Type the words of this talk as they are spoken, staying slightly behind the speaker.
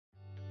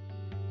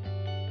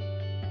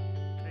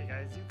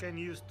can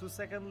use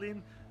 2-second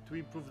lean to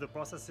improve the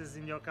processes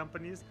in your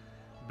companies,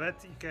 but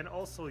you can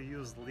also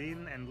use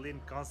lean and lean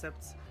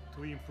concepts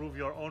to improve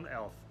your own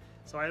health.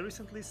 So I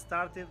recently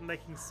started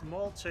making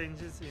small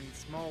changes in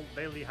small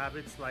daily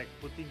habits, like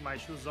putting my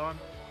shoes on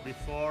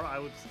before I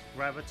would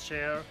grab a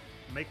chair,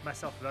 make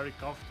myself very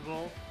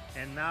comfortable,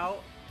 and now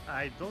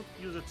I don't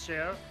use a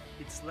chair.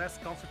 It's less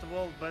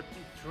comfortable, but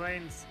it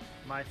trains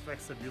my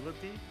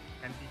flexibility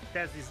and it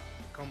has this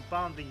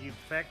compounding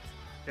effect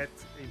that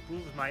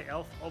improves my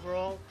health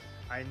overall.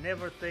 I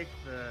never take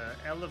the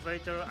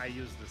elevator, I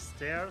use the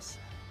stairs,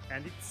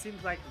 and it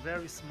seems like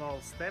very small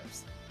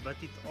steps, but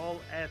it all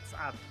adds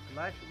up.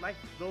 Like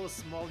those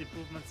small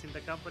improvements in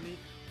the company,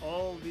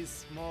 all these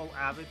small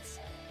habits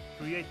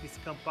create this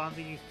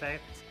compounding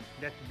effect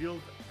that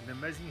build an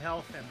amazing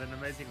health and an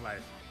amazing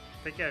life.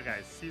 Take care,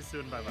 guys. See you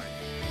soon. Bye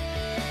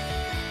bye.